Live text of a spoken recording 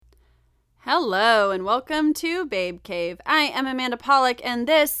Hello and welcome to Babe Cave. I am Amanda Pollock and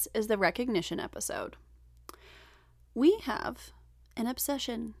this is the recognition episode. We have an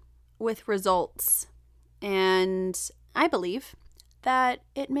obsession with results, and I believe that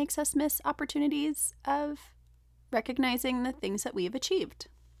it makes us miss opportunities of recognizing the things that we've achieved.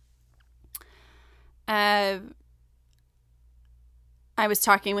 I was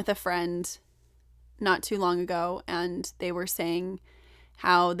talking with a friend not too long ago, and they were saying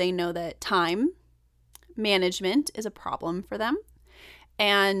how they know that time management is a problem for them.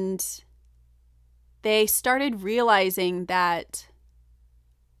 And they started realizing that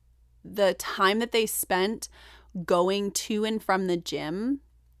the time that they spent going to and from the gym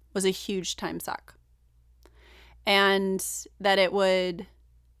was a huge time suck. And that it would,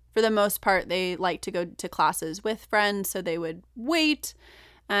 for the most part, they like to go to classes with friends, so they would wait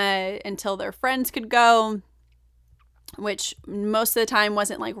until their friends could go, which most of the time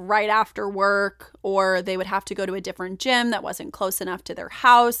wasn't like right after work, or they would have to go to a different gym that wasn't close enough to their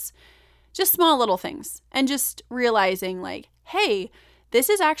house. Just small little things. And just realizing like, hey, this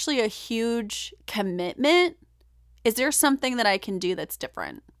is actually a huge commitment. Is there something that I can do that's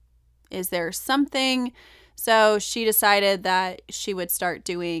different? Is there something? So she decided that she would start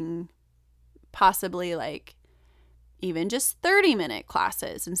doing possibly like even just 30-minute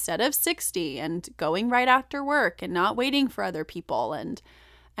classes instead of 60, and going right after work and not waiting for other people. And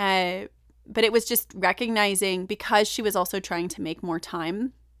but it was just recognizing, because she was also trying to make more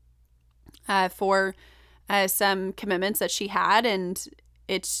time for some commitments that she had, and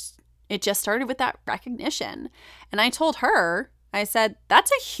it just started with that recognition. And I told her, I said,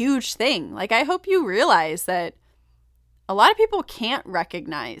 that's a huge thing. Like, I hope you realize that a lot of people can't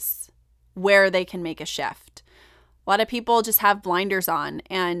recognize where they can make a shift. A lot of people just have blinders on,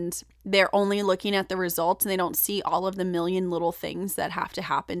 and they're only looking at the results, and they don't see all of the million little things that have to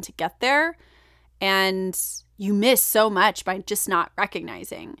happen to get there. And you miss so much by just not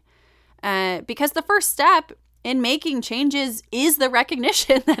recognizing. Because the first step in making changes is the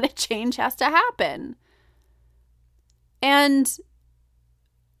recognition that a change has to happen. And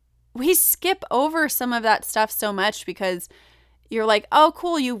we skip over some of that stuff so much because you're like, oh,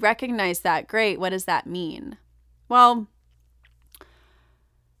 cool, you recognize that. Great. What does that mean? Well,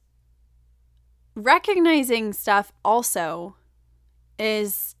 recognizing stuff also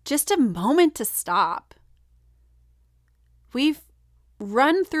is just a moment to stop. We've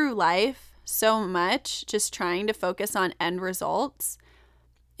run through life so much just trying to focus on end results.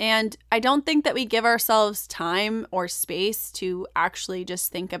 And I don't think that we give ourselves time or space to actually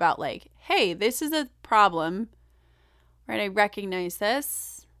just think about like, hey, this is a problem, right? I recognize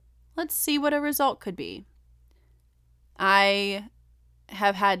this. Let's see what a result could be. I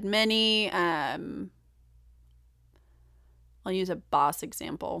have had many, I'll use a boss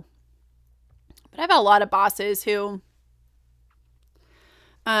example, but I've had a lot of bosses who,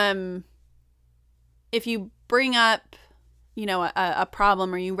 if you bring up, a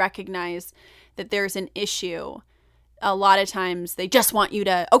problem, or you recognize that there's an issue, a lot of times they just want you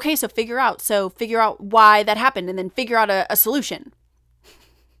to, okay, so figure out why that happened, and then figure out a solution.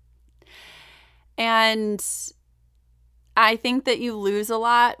 And I think that you lose a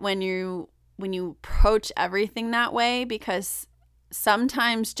lot when you approach everything that way, because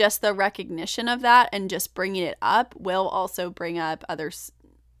sometimes just the recognition of that and just bringing it up will also bring up other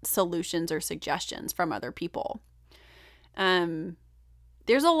solutions or suggestions from other people.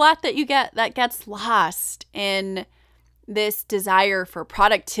 There's a lot that you get that gets lost in this desire for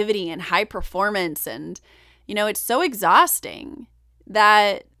productivity and high performance. And, it's so exhausting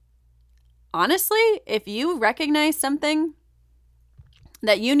that, honestly, if you recognize something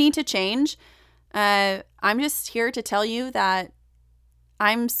that you need to change, I'm just here to tell you that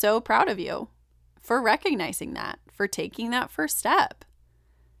I'm so proud of you for recognizing that, for taking that first step,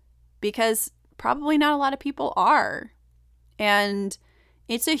 because probably not a lot of people are. And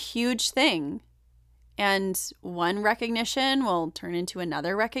it's a huge thing. And one recognition will turn into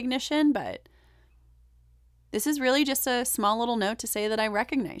another recognition, but this is really just a small little note to say that I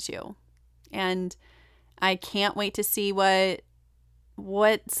recognize you. And I can't wait to see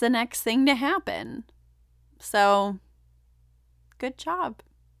what's the next thing to happen. So, good job.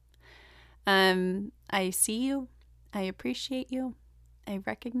 I see you. I appreciate you. I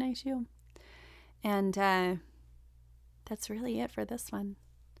recognize you. And that's really it for this one.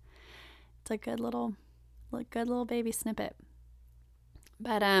 It's a good little baby snippet.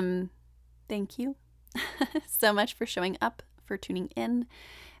 But thank you so much for showing up, for tuning in.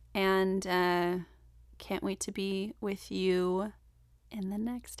 And can't wait to be with you in the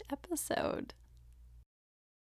next episode.